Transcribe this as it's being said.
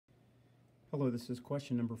Hello, this is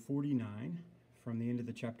question number 49 from the end of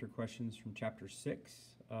the chapter questions from chapter 6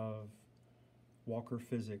 of Walker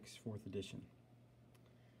Physics 4th edition.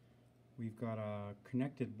 We've got a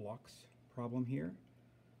connected blocks problem here.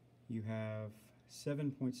 You have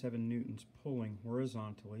 7.7 newtons pulling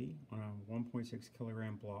horizontally on a 1.6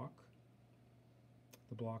 kilogram block.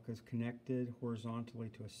 The block is connected horizontally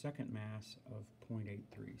to a second mass of 0.83.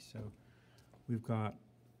 So we've got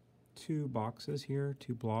two boxes here,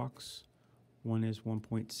 two blocks. One is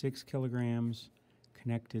 1.6 kilograms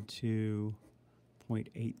connected to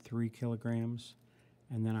 0.83 kilograms,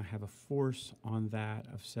 and then I have a force on that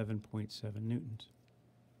of 7.7 newtons.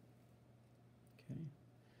 Okay.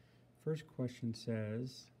 First question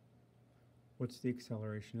says, what's the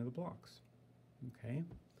acceleration of the blocks? Okay.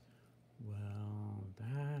 Well,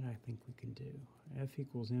 that I think we can do. F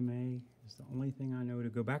equals ma is the only thing I know to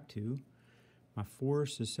go back to. My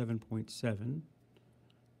force is 7.7.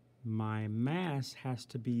 My mass has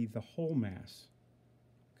to be the whole mass,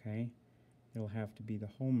 okay? It'll have to be the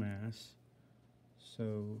whole mass.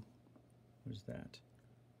 So, what is that?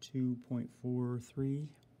 2.43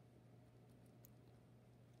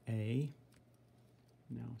 A.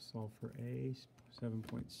 Now solve for A,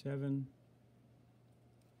 7.7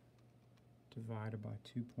 divided by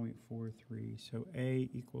 2.43. So A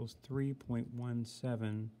equals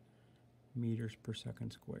 3.17 meters per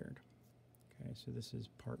second squared. Okay, so this is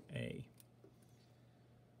part A.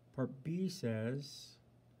 Part B says,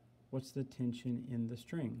 what's the tension in the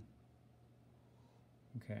string?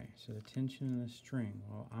 Okay, so the tension in the string.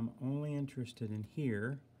 Well, I'm only interested in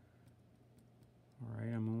here. All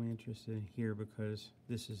right, I'm only interested in here because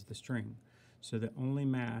this is the string. So the only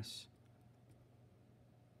mass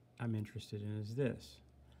I'm interested in is this.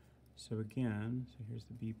 So again, so here's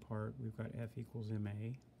the B part. We've got F equals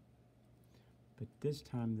ma. But this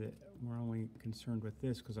time we're only concerned with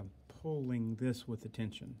this because I'm pulling this with the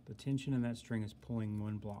tension. The tension in that string is pulling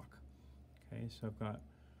one block. Okay, so I've got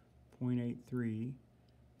 0.83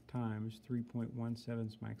 times 3.17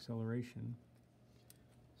 is my acceleration.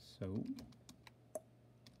 So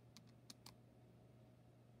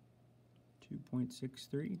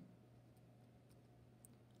 2.63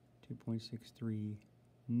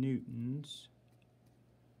 newtons.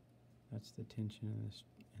 That's the tension in this.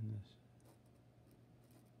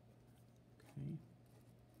 Okay.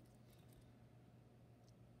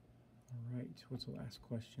 All right, what's the last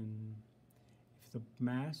question? If the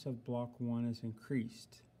mass of block 1 is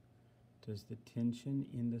increased, does the tension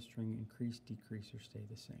in the string increase, decrease, or stay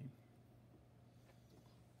the same?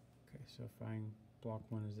 Okay, so block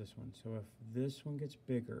 1 is this one. So if this one gets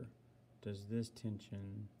bigger, does this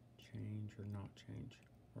tension change or not change,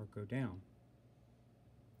 or go down?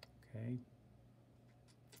 Okay.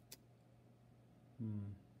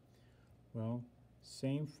 Well,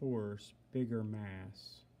 same force, bigger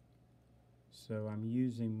mass. So I'm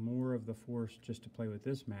using more of the force just to play with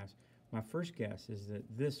this mass. My first guess is that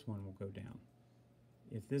this one will go down.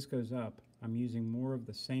 If this goes up, I'm using more of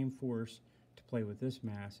the same force to play with this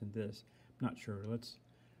mass and this. I'm not sure.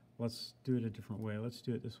 Let's do it a different way. Let's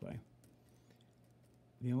do it this way.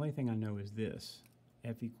 The only thing I know is this,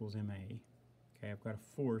 F equals ma. Okay, I've got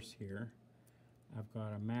a force here. I've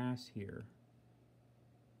got a mass here.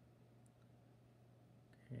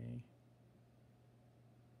 Okay.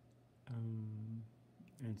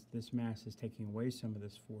 And this mass is taking away some of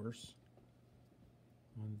this force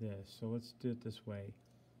on this. So let's do it this way.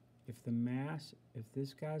 If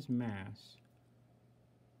this guy's mass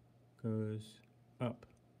goes up,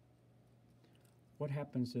 what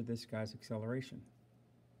happens to this guy's acceleration?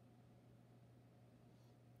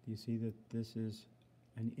 Do you see that this is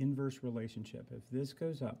an inverse relationship? If this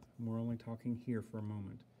goes up, and we're only talking here for a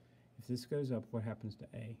moment, if this goes up, what happens to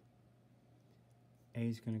A? A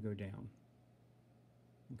is going to go down.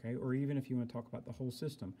 Okay, or even if you want to talk about the whole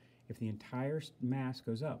system, if the entire mass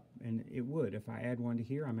goes up, and it would, if I add one to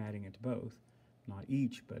here, I'm adding it to both. Not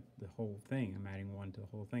each, but the whole thing. I'm adding one to the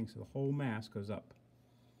whole thing. So the whole mass goes up.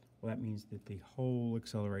 Well, that means that the whole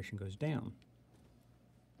acceleration goes down.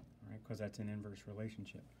 All right, because that's an inverse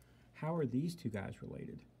relationship. How are these two guys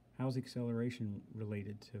related? How is acceleration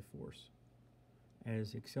related to force?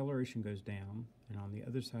 As acceleration goes down, and on the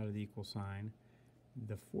other side of the equal sign,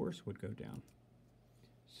 the force would go down.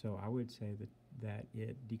 So I would say that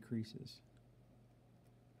it decreases.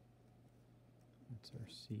 That's our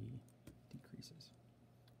C, decreases.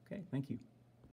 Okay, thank you.